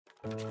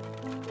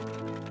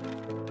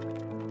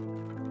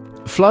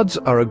Floods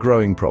are a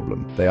growing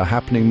problem. They are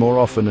happening more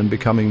often and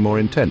becoming more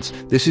intense.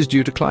 This is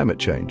due to climate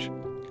change.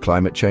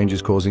 Climate change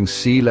is causing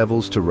sea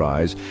levels to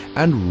rise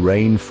and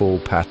rainfall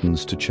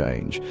patterns to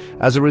change.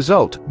 As a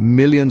result,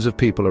 millions of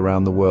people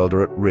around the world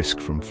are at risk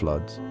from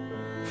floods.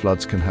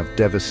 Floods can have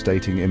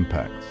devastating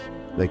impacts.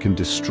 They can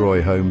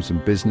destroy homes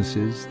and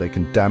businesses. They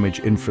can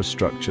damage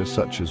infrastructure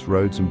such as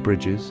roads and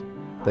bridges.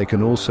 They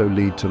can also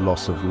lead to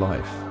loss of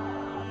life.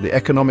 The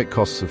economic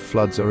costs of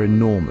floods are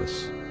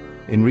enormous.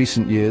 In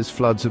recent years,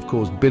 floods have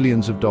caused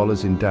billions of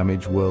dollars in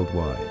damage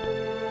worldwide.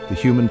 The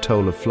human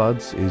toll of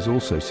floods is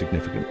also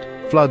significant.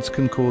 Floods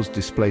can cause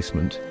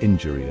displacement,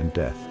 injury, and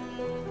death.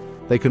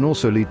 They can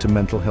also lead to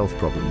mental health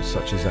problems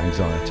such as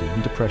anxiety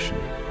and depression.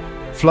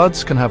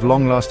 Floods can have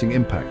long-lasting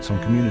impacts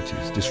on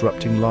communities,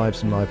 disrupting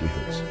lives and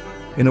livelihoods.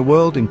 In a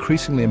world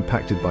increasingly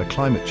impacted by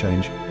climate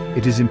change,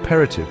 it is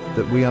imperative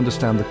that we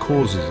understand the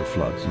causes of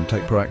floods and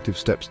take proactive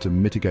steps to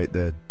mitigate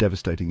their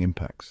devastating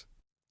impacts.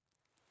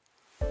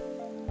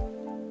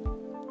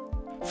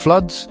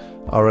 Floods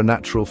are a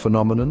natural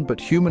phenomenon,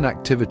 but human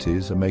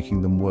activities are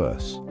making them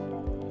worse.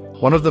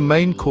 One of the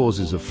main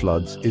causes of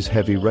floods is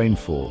heavy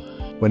rainfall.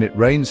 When it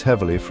rains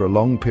heavily for a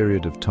long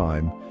period of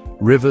time,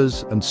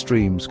 rivers and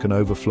streams can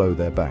overflow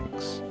their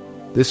banks.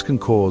 This can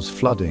cause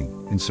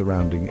flooding in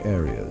surrounding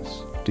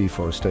areas.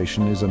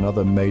 Deforestation is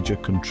another major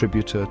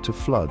contributor to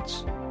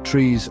floods.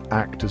 Trees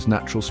act as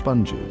natural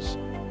sponges,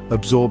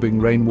 absorbing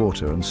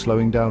rainwater and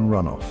slowing down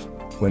runoff.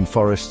 When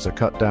forests are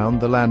cut down,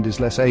 the land is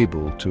less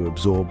able to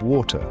absorb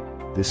water.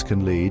 This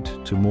can lead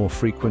to more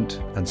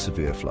frequent and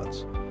severe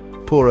floods.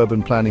 Poor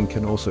urban planning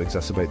can also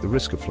exacerbate the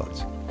risk of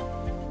floods.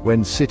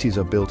 When cities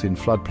are built in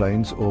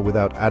floodplains or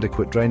without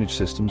adequate drainage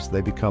systems, they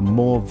become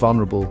more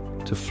vulnerable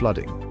to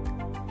flooding.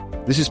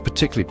 This is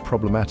particularly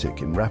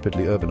problematic in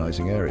rapidly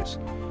urbanizing areas.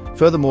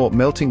 Furthermore,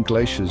 melting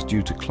glaciers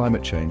due to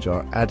climate change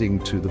are adding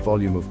to the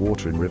volume of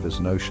water in rivers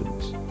and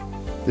oceans.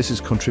 This is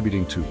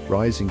contributing to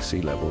rising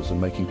sea levels and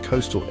making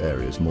coastal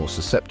areas more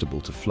susceptible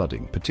to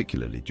flooding,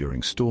 particularly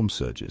during storm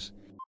surges.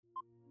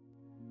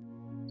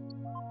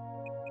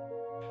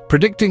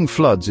 Predicting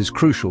floods is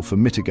crucial for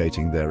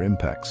mitigating their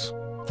impacts.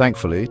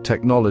 Thankfully,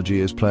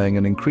 technology is playing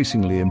an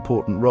increasingly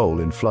important role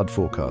in flood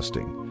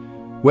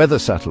forecasting. Weather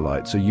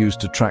satellites are used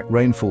to track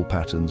rainfall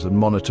patterns and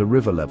monitor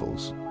river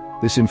levels.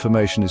 This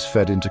information is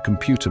fed into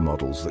computer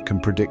models that can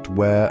predict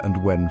where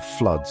and when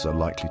floods are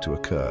likely to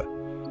occur.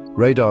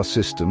 Radar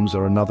systems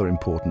are another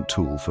important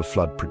tool for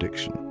flood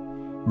prediction.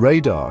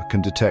 Radar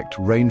can detect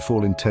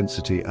rainfall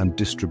intensity and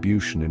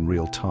distribution in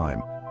real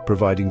time,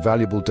 providing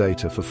valuable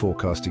data for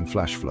forecasting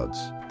flash floods.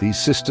 These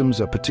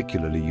systems are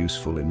particularly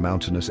useful in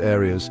mountainous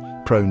areas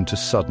prone to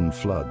sudden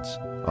floods.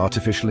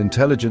 Artificial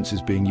intelligence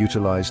is being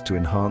utilized to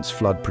enhance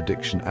flood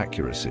prediction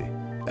accuracy.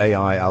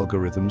 AI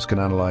algorithms can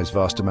analyze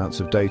vast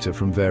amounts of data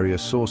from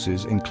various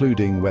sources,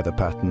 including weather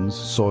patterns,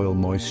 soil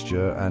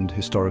moisture, and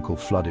historical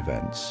flood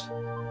events.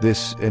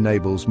 This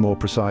enables more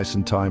precise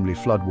and timely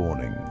flood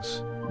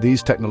warnings.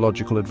 These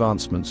technological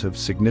advancements have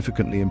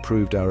significantly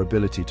improved our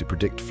ability to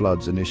predict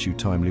floods and issue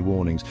timely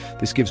warnings.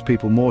 This gives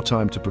people more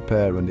time to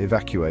prepare and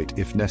evacuate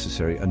if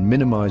necessary and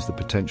minimize the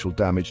potential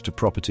damage to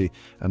property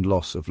and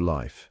loss of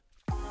life.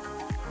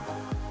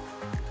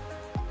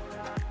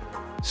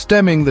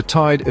 Stemming the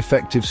tide: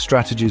 effective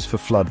strategies for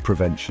flood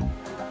prevention.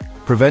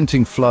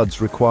 Preventing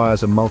floods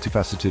requires a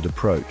multifaceted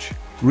approach.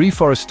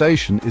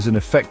 Reforestation is an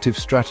effective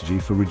strategy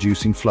for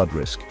reducing flood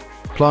risk.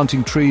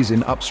 Planting trees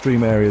in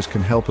upstream areas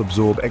can help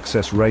absorb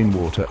excess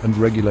rainwater and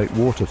regulate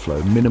water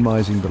flow,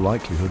 minimizing the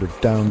likelihood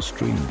of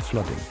downstream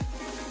flooding.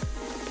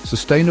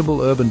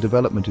 Sustainable urban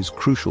development is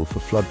crucial for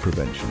flood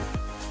prevention.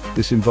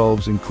 This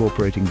involves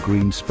incorporating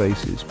green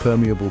spaces,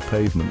 permeable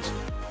pavements,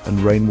 and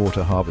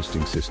rainwater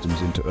harvesting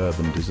systems into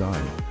urban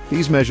design.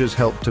 These measures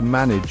help to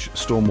manage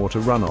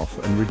stormwater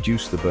runoff and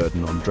reduce the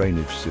burden on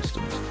drainage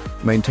systems.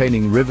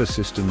 Maintaining river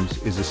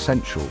systems is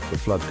essential for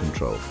flood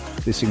control.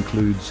 This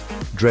includes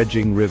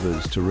dredging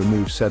rivers to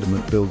remove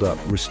sediment buildup,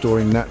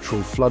 restoring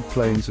natural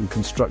floodplains, and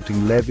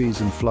constructing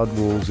levees and flood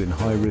walls in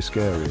high-risk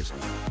areas.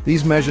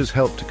 These measures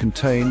help to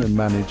contain and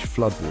manage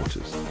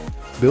floodwaters.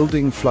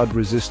 Building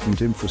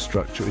flood-resistant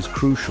infrastructure is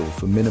crucial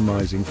for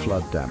minimizing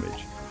flood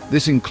damage.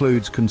 This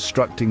includes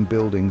constructing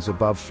buildings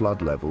above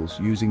flood levels,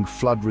 using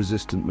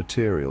flood-resistant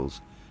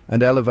materials,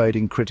 and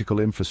elevating critical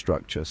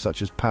infrastructure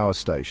such as power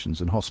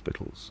stations and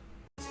hospitals.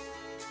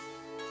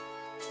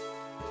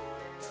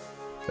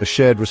 A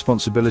shared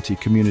responsibility,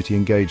 community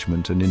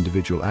engagement, and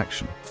individual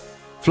action.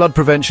 Flood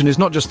prevention is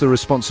not just the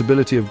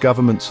responsibility of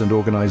governments and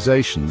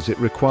organizations, it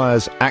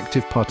requires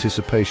active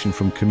participation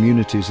from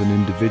communities and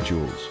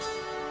individuals.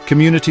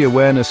 Community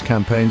awareness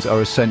campaigns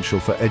are essential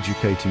for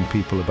educating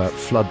people about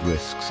flood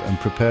risks and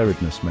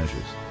preparedness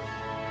measures.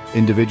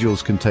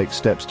 Individuals can take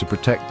steps to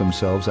protect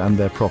themselves and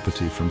their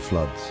property from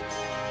floods.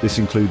 This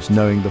includes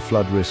knowing the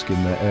flood risk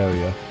in their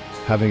area,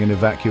 having an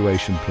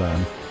evacuation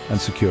plan, and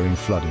securing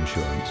flood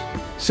insurance.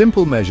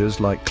 Simple measures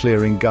like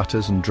clearing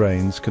gutters and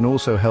drains can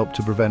also help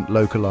to prevent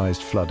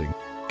localized flooding.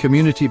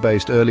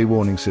 Community-based early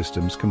warning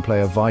systems can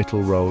play a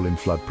vital role in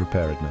flood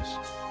preparedness.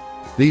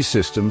 These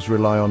systems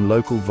rely on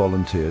local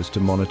volunteers to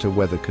monitor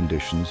weather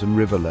conditions and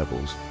river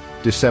levels,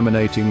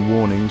 disseminating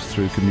warnings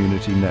through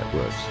community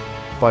networks.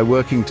 By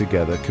working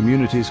together,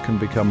 communities can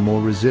become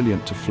more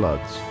resilient to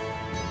floods.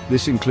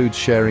 This includes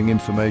sharing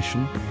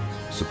information,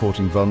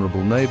 supporting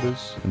vulnerable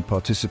neighbors, and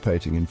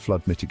participating in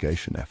flood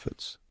mitigation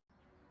efforts.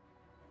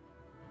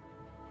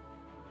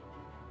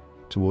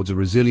 Towards a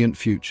resilient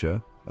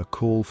future, a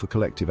call for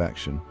collective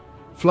action.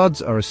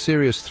 Floods are a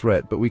serious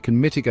threat, but we can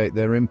mitigate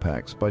their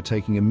impacts by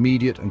taking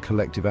immediate and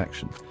collective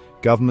action.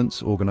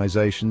 Governments,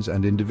 organizations,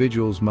 and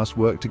individuals must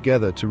work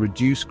together to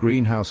reduce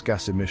greenhouse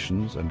gas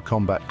emissions and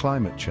combat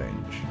climate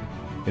change.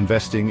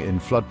 Investing in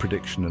flood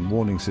prediction and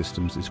warning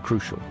systems is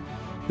crucial.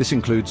 This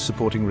includes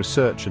supporting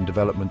research and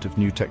development of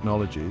new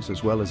technologies,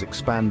 as well as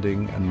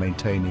expanding and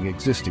maintaining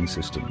existing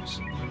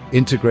systems.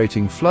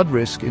 Integrating flood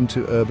risk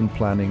into urban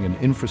planning and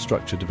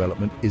infrastructure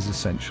development is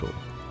essential.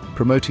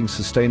 Promoting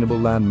sustainable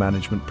land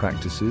management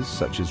practices,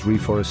 such as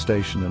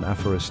reforestation and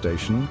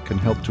afforestation, can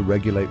help to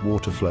regulate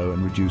water flow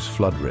and reduce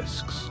flood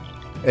risks.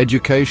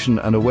 Education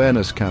and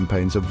awareness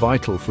campaigns are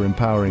vital for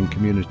empowering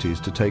communities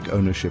to take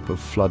ownership of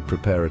flood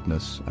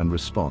preparedness and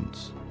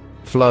response.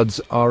 Floods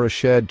are a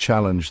shared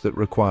challenge that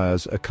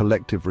requires a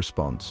collective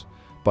response.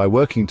 By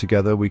working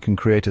together, we can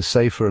create a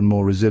safer and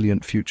more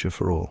resilient future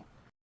for all.